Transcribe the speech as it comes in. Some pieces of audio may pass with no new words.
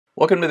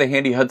Welcome to the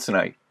Handy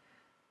Hudsonite.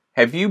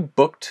 Have you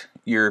booked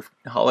your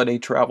holiday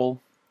travel?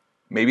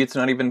 Maybe it's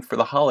not even for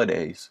the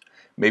holidays.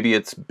 Maybe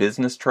it's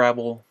business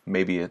travel.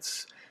 Maybe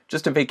it's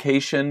just a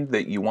vacation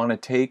that you want to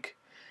take.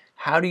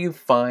 How do you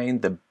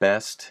find the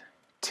best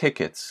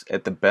tickets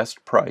at the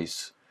best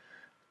price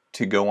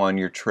to go on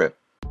your trip?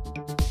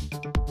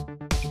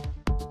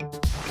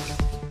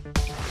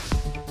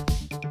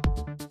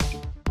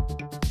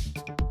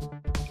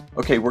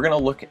 Okay, we're going to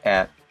look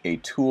at a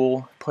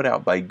tool put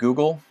out by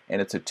Google, and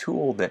it's a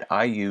tool that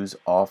I use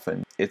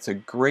often. It's a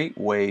great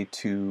way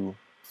to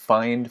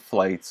find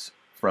flights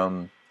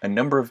from a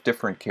number of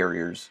different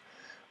carriers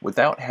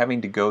without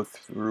having to go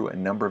through a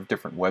number of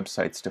different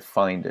websites to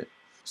find it.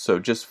 So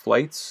just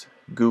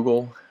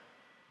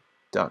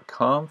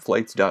flightsgoogle.com,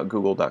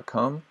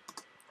 flights.google.com.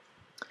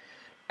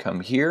 Come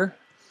here,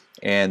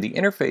 and the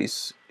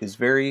interface is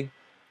very,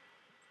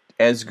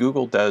 as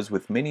Google does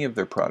with many of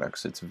their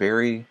products, it's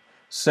very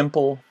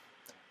simple,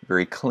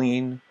 very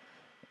clean.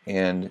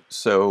 And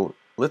so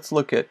let's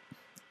look at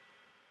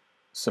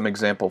some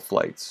example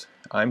flights.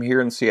 I'm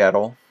here in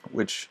Seattle,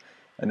 which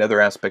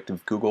another aspect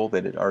of Google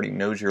that it already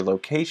knows your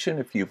location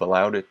if you've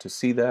allowed it to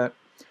see that,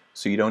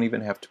 so you don't even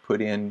have to put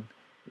in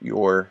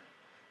your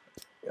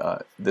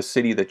the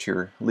city that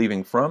you're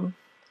leaving from.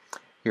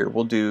 Here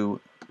we'll do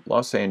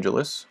Los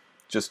Angeles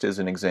just as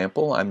an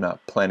example. I'm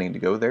not planning to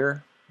go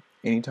there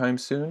anytime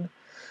soon.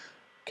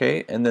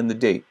 Okay, and then the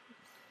date.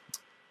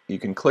 You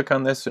can click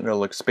on this and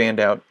it'll expand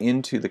out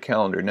into the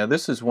calendar. Now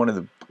this is one of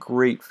the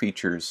great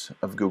features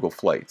of Google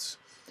Flights,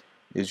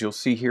 is you'll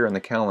see here in the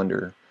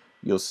calendar,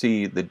 you'll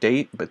see the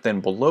date, but then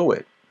below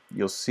it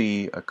you'll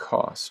see a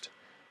cost.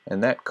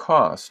 And that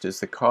cost is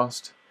the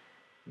cost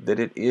that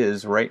it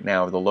is right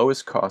now, the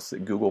lowest cost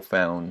that Google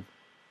found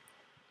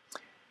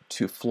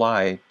to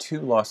fly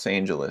to Los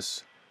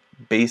Angeles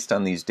based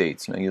on these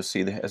dates. Now you'll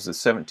see that it has the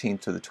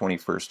 17th to the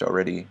 21st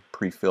already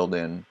pre-filled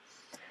in.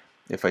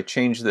 If I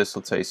change this,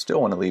 let's say I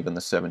still want to leave on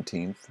the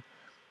 17th,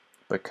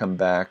 but come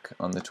back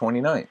on the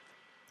 29th,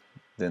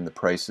 then the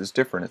price is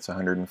different. It's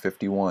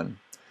 $151.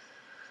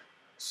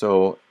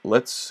 So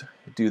let's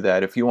do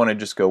that. If you want to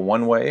just go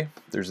one way,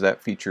 there's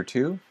that feature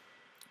too.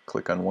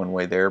 Click on one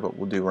way there, but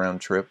we'll do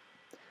round trip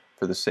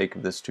for the sake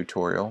of this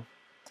tutorial.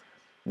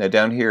 Now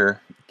down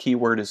here,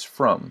 keyword is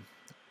from.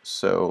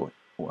 So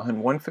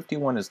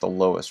 151 is the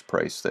lowest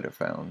price that it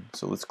found.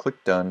 So let's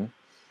click done.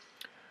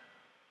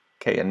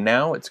 Okay, and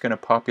now it's going to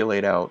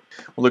populate out.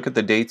 We'll look at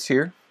the dates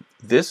here.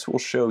 This will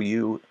show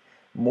you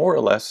more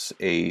or less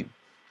a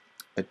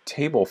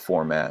table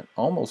format,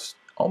 almost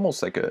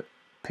like a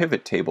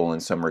pivot table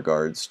in some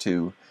regards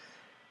to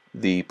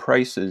the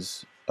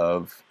prices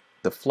of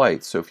the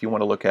flights. So if you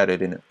want to look at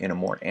it in a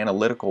more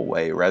analytical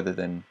way rather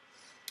than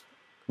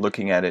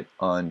looking at it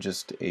on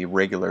just a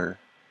regular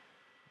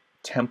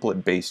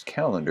template-based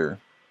calendar,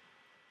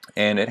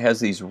 and it has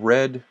these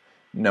red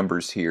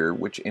numbers here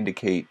which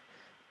indicate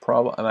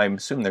I'm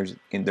assuming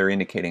they're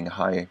indicating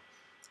high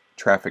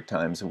traffic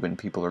times of when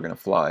people are going to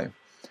fly.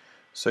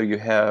 So you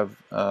have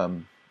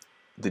the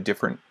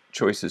different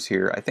choices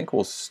here. I think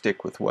we'll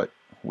stick with what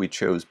we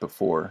chose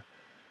before.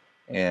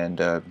 And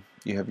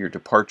you have your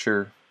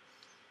departure.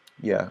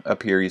 Yeah,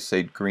 up here you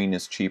say green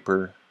is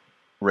cheaper,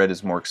 red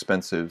is more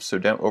expensive. So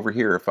down over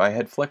here, if I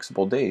had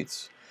flexible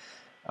dates,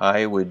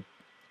 I would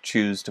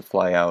choose to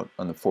fly out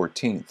on the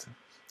 14th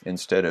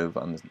instead of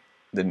on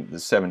the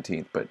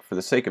 17th, but for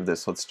the sake of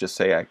this, let's just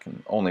say I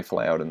can only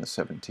fly out on the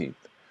 17th.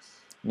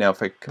 Now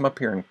if I come up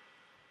here and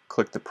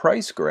click the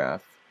price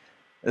graph,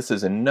 this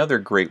is another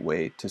great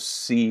way to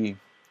see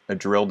a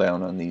drill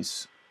down on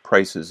these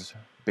prices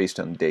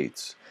based on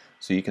dates.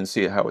 So you can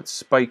see how it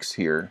spikes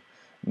here.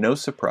 No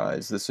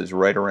surprise, this is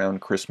right around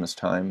Christmas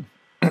time,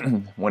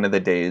 one of the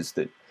days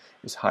that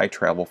is high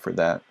travel for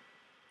that.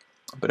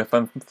 But if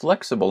I'm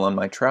flexible on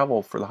my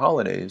travel for the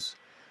holidays,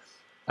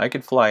 I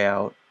could fly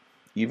out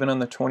even on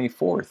the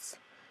 24th.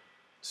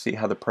 See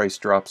how the price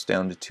drops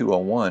down to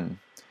 $201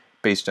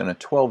 based on a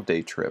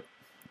 12-day trip,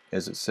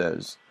 as it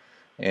says.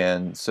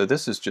 And so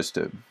this is just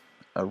a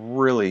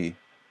really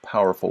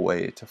powerful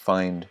way to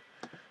find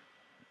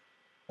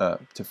a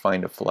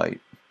flight.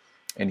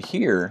 And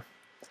here,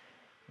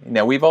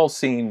 now we've all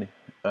seen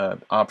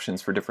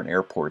options for different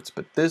airports,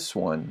 but this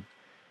one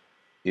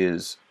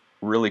is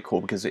really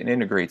cool because it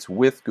integrates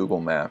with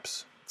Google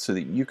Maps so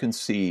that you can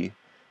see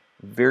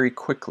very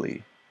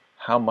quickly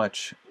how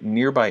much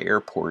nearby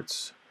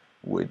airports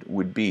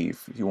would be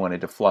if you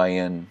wanted to fly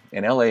in.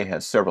 And LA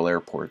has several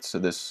airports, so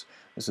this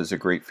is a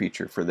great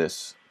feature for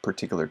this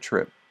particular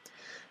trip,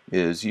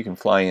 is you can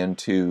fly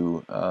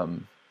into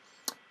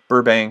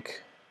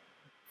Burbank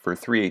for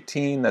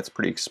 $318. That's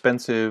pretty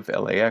expensive.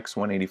 LAX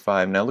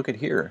 $185. Now look at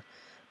here,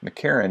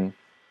 McCarran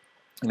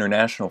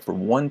International for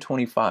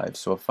 $125.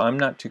 So if I'm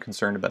not too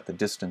concerned about the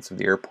distance of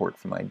the airport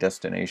from my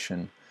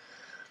destination,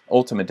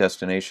 ultimate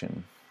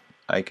destination,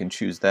 I can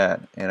choose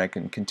that, and I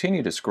can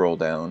continue to scroll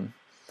down.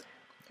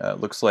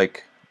 Looks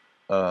like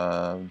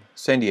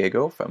San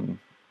Diego, if I'm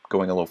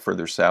going a little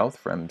further south,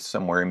 from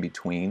somewhere in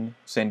between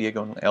San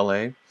Diego and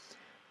LA,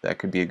 that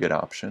could be a good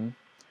option.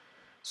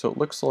 So it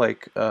looks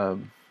like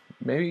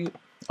maybe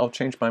I'll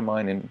change my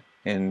mind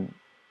and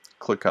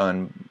click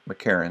on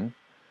McCarran.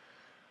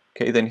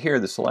 Okay, then here,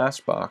 this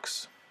last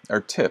box are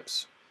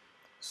tips.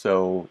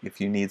 So if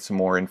you need some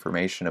more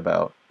information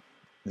about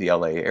the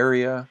LA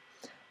area,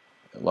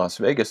 Las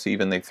Vegas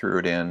even, they threw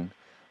it in,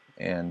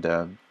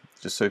 and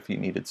just so if you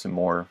needed some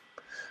more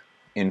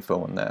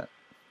info on that.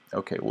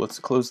 Okay, well, let's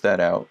close that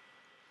out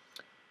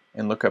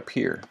and look up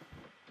here.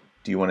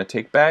 Do you want to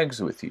take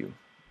bags with you?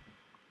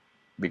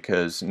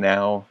 Because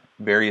now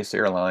various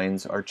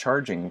airlines are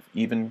charging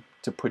even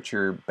to put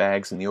your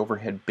bags in the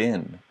overhead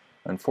bin.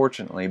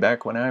 Unfortunately,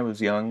 back when I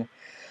was young,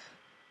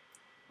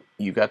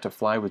 you got to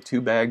fly with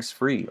 2 bags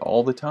free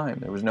all the time.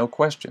 There was no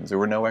questions. There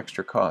were no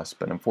extra costs.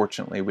 But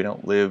unfortunately, we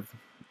don't live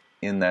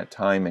in that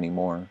time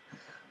anymore.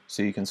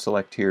 So you can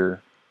select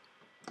here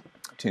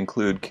to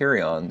include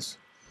carry-ons.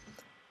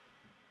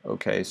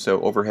 Okay,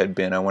 so overhead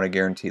bin, I want to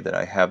guarantee that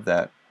I have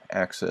that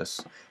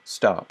access.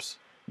 Stops.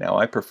 Now,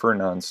 I prefer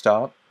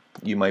non-stop.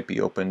 You might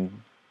be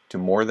open to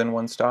more than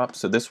 1 stop.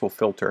 So this will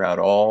filter out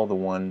all the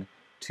 1,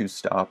 2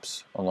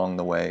 stops along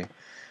the way.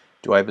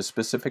 Do I have a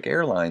specific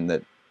airline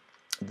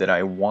that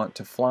I want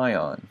to fly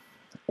on?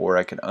 Or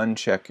I can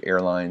uncheck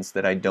airlines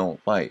that I don't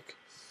like,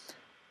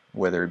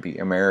 whether it be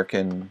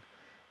American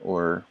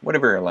or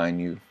whatever airline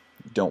you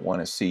don't want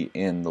to see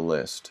in the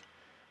list.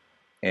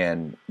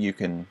 And you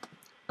can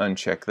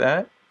uncheck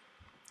that,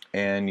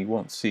 and you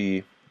won't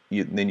see,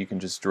 then you can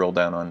just drill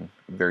down on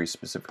very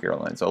specific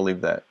airlines. I'll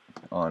leave that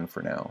on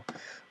for now.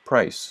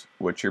 Price,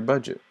 what's your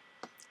budget?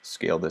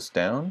 Scale this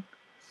down,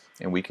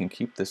 and we can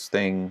keep this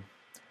thing,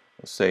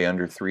 let's say,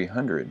 under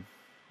 $300.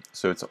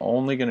 So it's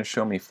only going to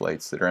show me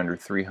flights that are under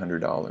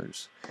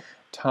 $300.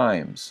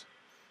 Times,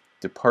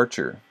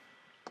 departure.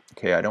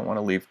 Okay, I don't want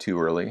to leave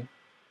too early.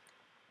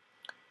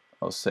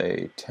 I'll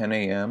say 10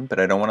 a.m.,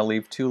 but I don't want to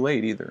leave too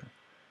late either.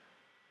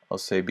 I'll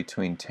say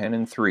between 10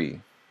 and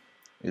 3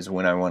 is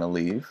when I want to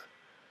leave.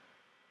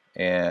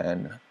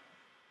 And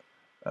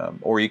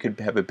or you could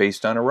have it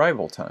based on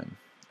arrival time.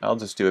 I'll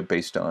just do it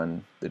based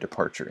on the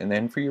departure. And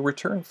then for your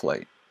return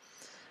flight,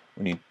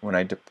 when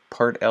I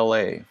depart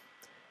LA,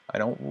 I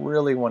don't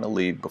really want to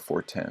leave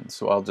before 10,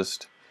 so I'll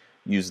just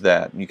use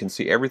that. You can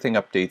see everything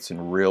updates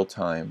in real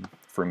time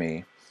for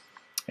me.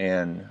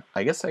 And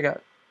I guess I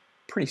got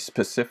pretty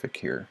specific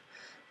here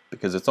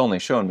because it's only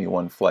showing me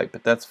 1 flight,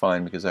 but that's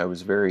fine because I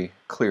was very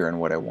clear on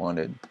what I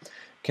wanted.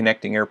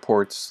 Connecting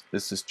airports,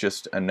 this is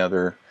just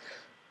another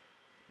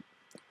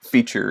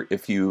feature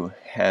if you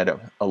had a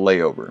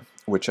layover,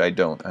 which I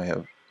don't. I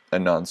have a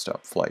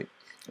nonstop flight.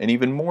 And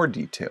even more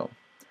detail,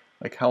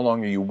 like how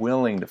long are you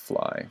willing to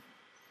fly?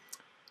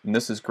 And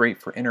this is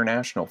great for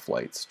international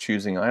flights,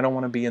 choosing I don't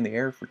want to be in the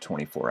air for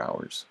 24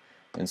 hours.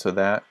 And so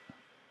that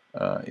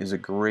is a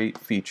great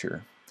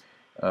feature.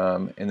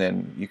 And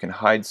then you can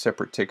hide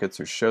separate tickets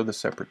or show the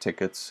separate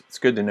tickets. It's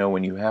good to know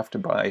when you have to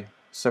buy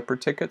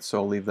separate tickets, so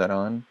I'll leave that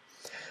on.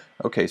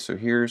 Okay, so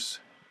here's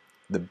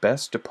the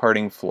best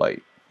departing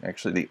flight,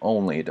 actually the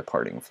only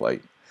departing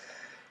flight.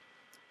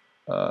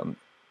 And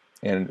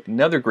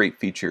another great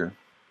feature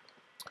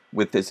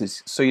with this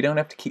is, so you don't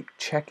have to keep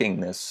checking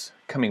this,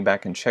 coming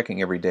back and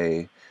checking every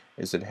day,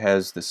 is it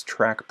has this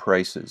track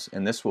prices,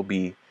 and this will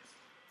be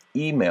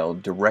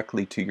emailed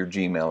directly to your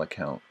Gmail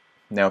account.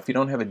 Now, if you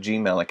don't have a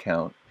Gmail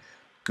account,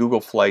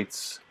 Google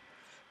Flights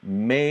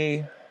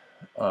may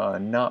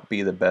not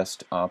be the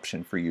best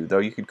option for you, though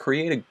you could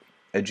create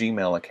a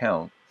Gmail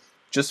account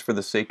just for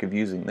the sake of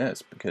using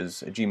this,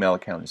 because a Gmail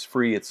account is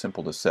free, it's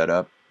simple to set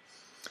up,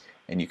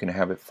 and you can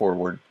have it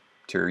forward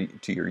to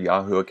your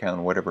Yahoo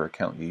account, whatever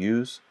account you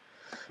use.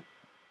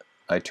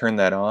 I turn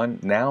that on.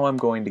 Now I'm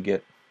going to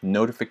get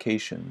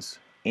notifications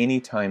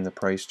anytime the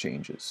price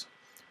changes.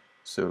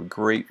 So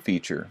great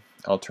feature.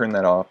 I'll turn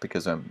that off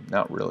because I'm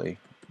not really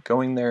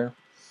going there.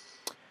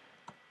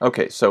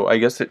 Okay, so I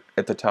guess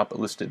at the top it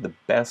listed the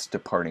best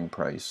departing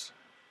price,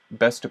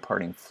 best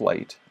departing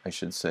flight, I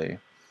should say,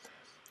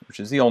 which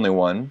is the only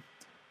one.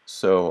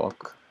 So I'll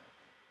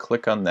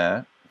click on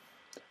that.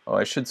 Oh,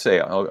 I should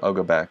say, I'll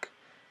go back.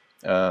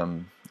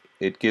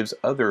 It gives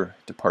other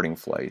departing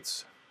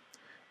flights,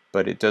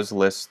 but it does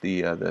list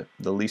the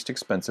least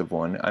expensive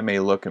one. I may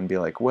look and be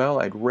like,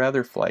 well, I'd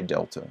rather fly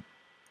Delta,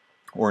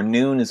 or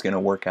noon is going to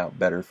work out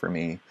better for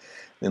me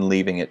than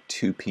leaving at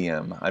 2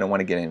 p.m. I don't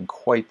want to get in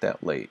quite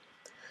that late.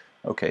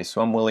 Okay,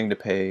 so I'm willing to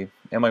pay,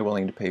 am I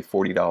willing to pay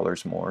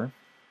 $40 more?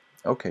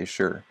 Okay,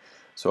 sure.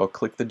 So I'll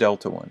click the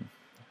Delta one.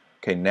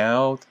 Okay,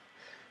 now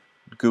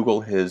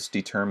Google has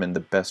determined the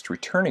best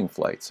returning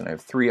flights, and I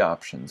have 3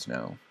 options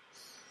now.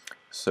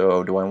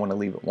 So do I want to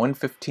leave at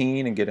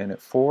 1:15 and get in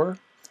at 4,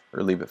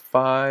 or leave at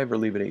 5, or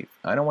leave at 8?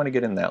 I don't want to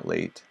get in that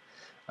late.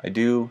 I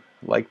do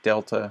like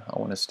Delta. I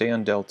want to stay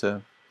on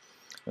Delta.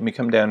 Let me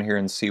come down here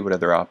and see what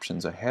other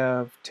options I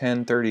have.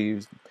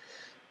 10:30,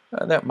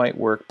 that might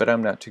work, but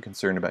I'm not too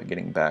concerned about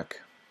getting back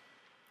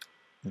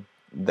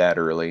that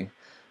early.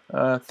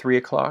 3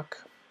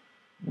 o'clock,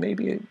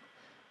 maybe a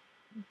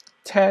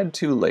tad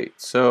too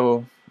late.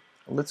 So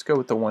let's go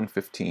with the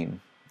 1:15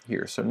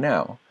 here. So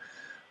now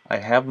I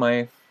have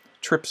my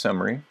trip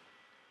summary.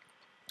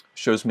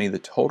 shows me the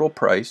total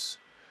price.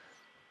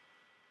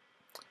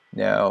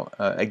 Now,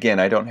 again,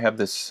 I don't have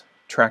this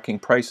tracking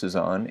prices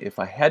on. If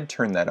I had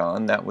turned that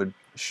on, that would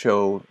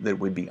show that it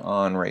would be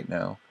on right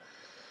now.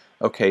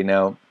 Okay,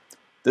 now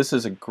this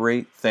is a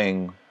great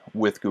thing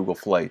with Google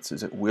Flights,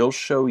 is it will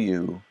show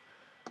you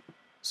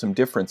some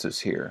differences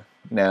here.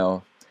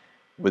 Now,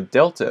 with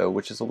Delta,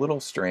 which is a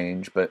little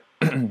strange, but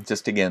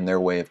just again,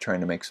 their way of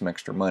trying to make some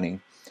extra money.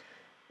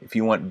 If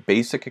you want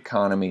basic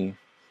economy,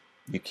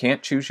 you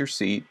can't choose your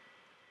seat,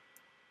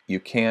 you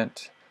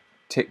can't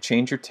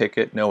change your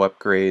ticket, no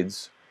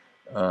upgrades.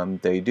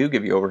 They do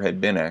give you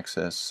overhead bin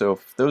access, so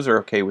if those are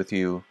okay with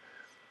you,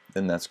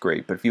 then that's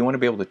great. But if you want to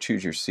be able to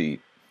choose your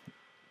seat,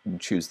 you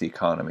choose the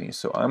economy.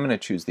 So I'm going to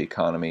choose the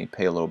economy,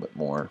 pay a little bit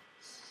more.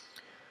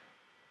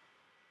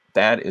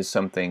 That is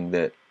something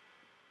that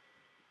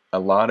a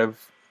lot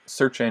of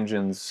search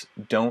engines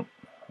don't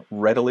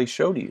readily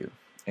show to you,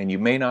 and you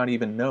may not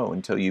even know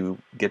until you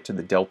get to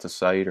the Delta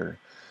site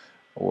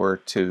or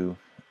to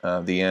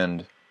the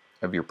end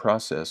of your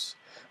process.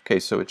 Okay,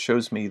 so it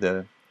shows me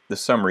the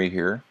summary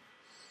here,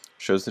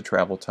 shows the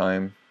travel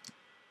time,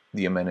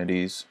 the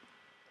amenities.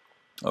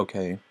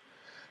 Okay,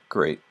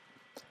 great.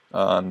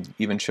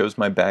 Even shows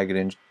my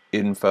bag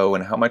info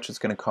and how much it's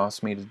going to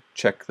cost me to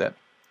check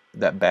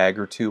that bag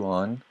or two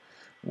on,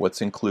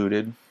 what's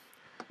included.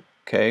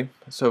 Okay,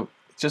 so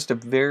just a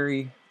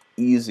very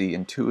easy,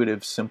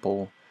 intuitive,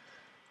 simple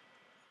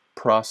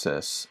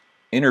process,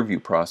 interview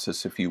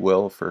process, if you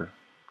will, for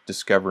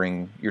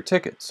discovering your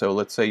ticket. So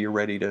let's say you're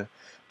ready to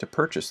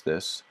purchase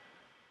this.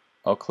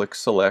 I'll click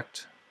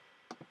select,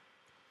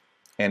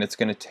 and it's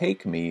going to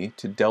take me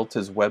to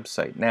Delta's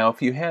website. Now,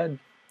 if you had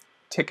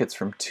tickets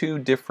from two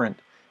different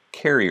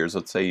carriers,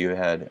 let's say you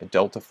had a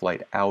Delta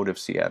flight out of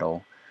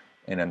Seattle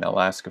and an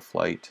Alaska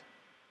flight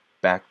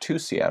back to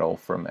Seattle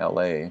from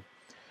LA,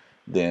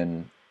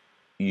 then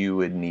you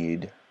would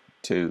need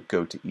to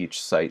go to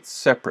each site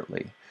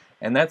separately.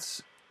 And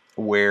that's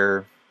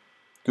where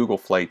Google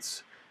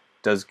Flights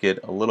does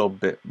get a little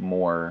bit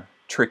more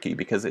tricky,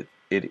 because it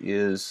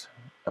is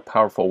a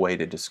powerful way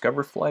to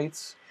discover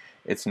flights.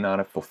 It's not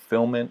a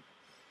fulfillment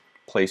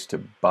place to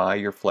buy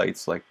your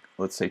flights like,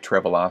 let's say,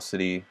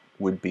 Travelocity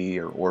would be,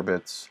 or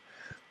Orbitz,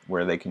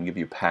 where they can give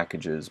you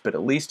packages. But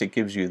at least it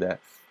gives you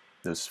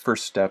those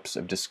first steps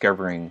of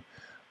discovering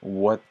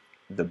what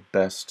the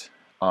best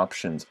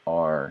options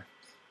are.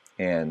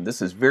 And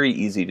this is very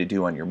easy to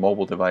do on your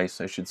mobile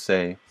device, I should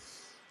say,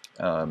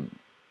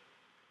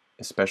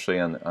 especially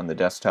on the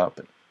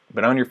desktop.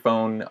 But on your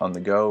phone, on the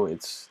go,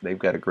 they've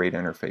got a great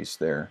interface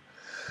there.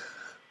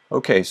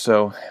 Okay,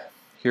 so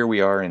here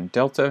we are in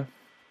Delta.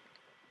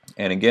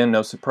 And again,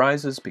 no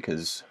surprises,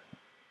 because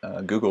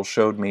Google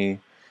showed me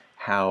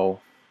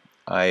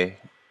the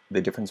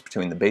difference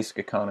between the basic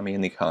economy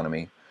and the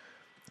economy.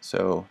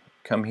 So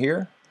come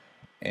here,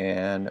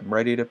 and I'm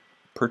ready to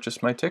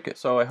purchase my ticket.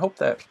 So I hope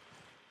that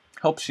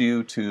helps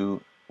you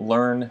to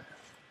learn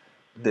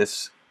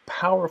this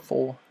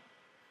powerful,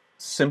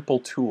 simple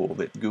tool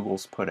that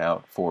Google's put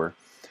out for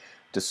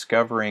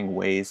discovering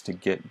ways to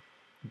get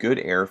good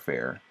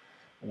airfare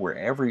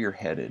wherever you're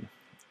headed.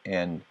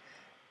 And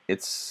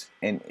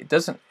it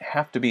doesn't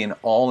have to be an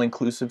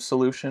all-inclusive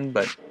solution,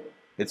 but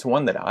it's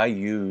one that I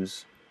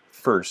use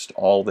first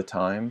all the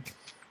time.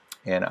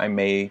 And I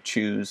may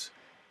choose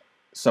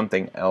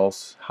something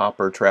else,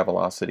 Hopper,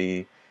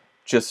 Travelocity,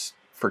 just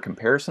for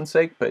comparison's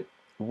sake, but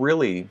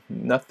really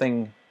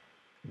nothing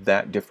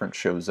that different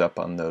shows up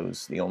on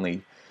those. The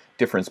only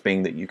difference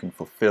being that you can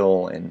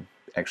fulfill and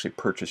actually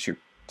purchase your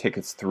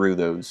tickets through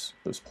those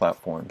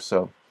platforms.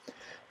 So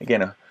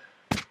again, I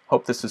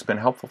hope this has been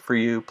helpful for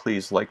you.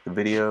 Please like the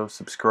video,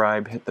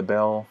 subscribe, hit the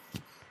bell,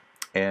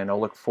 and I'll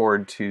look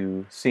forward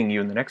to seeing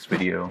you in the next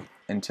video.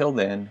 Until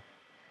then,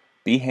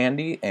 be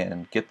handy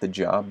and get the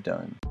job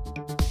done.